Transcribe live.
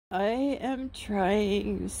I am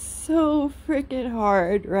trying so freaking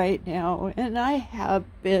hard right now, and I have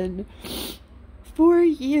been for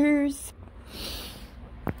years,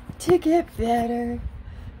 to get better,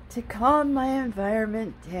 to calm my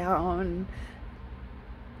environment down.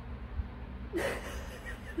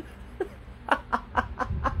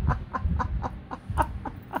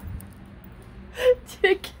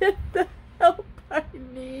 To get the help I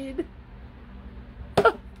need.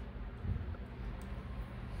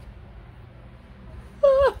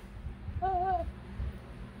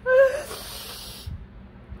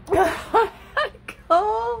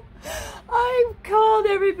 I've called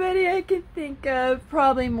everybody I can think of,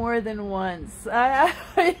 probably more than once.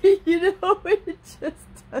 You know, it just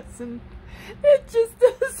doesn't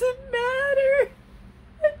matter.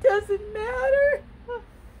 It doesn't matter.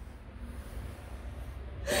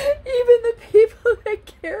 Even the people that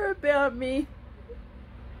care about me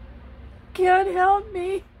can't help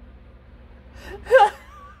me.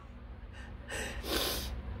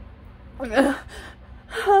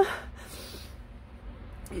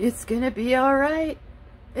 It's gonna be alright.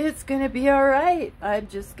 It's gonna be alright. I'm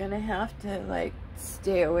just gonna have to, like,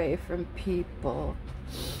 stay away from people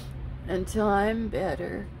until I'm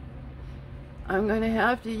better. I'm gonna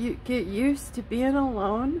have to get used to being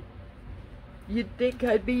alone. You'd think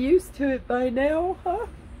I'd be used to it by now, huh?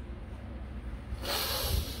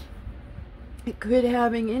 Quit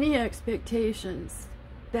having any expectations.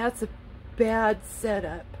 That's a bad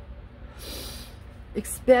setup.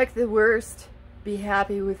 Expect the worst. Be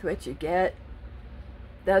happy with what you get.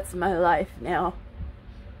 That's my life now.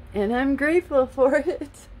 And I'm grateful for it.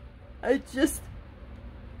 I just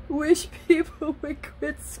wish people would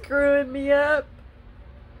quit screwing me up.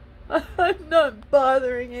 I'm not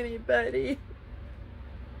bothering anybody.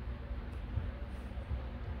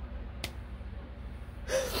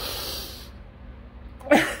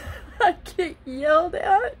 I get yelled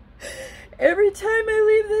at. Every time I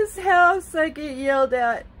leave this house, I get yelled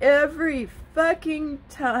at. Every fucking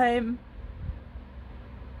time.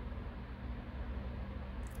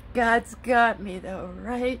 God's got me though,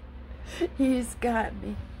 right? He's got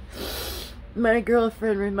me. My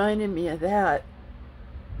girlfriend reminded me of that.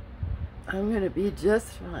 I'm gonna be just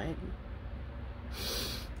fine.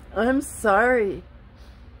 I'm sorry.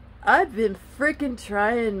 I've been frickin'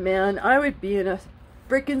 trying, man. I would be in a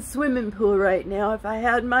frickin' swimming pool right now if I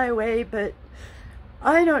had my way, but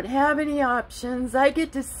I don't have any options. I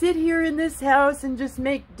get to sit here in this house and just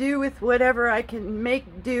make do with whatever I can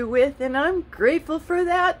make do with, and I'm grateful for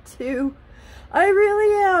that too. I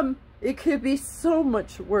really am. It could be so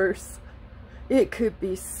much worse. It could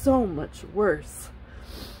be so much worse.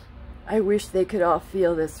 I wish they could all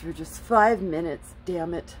feel this for just 5 minutes,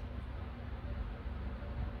 damn it.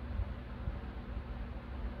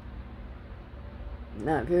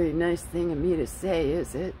 Not a very nice thing of me to say,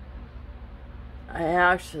 is it? I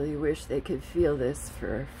actually wish they could feel this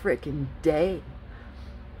for a frickin' day.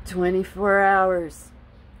 24 hours.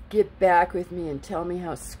 Get back with me and tell me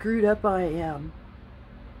how screwed up I am.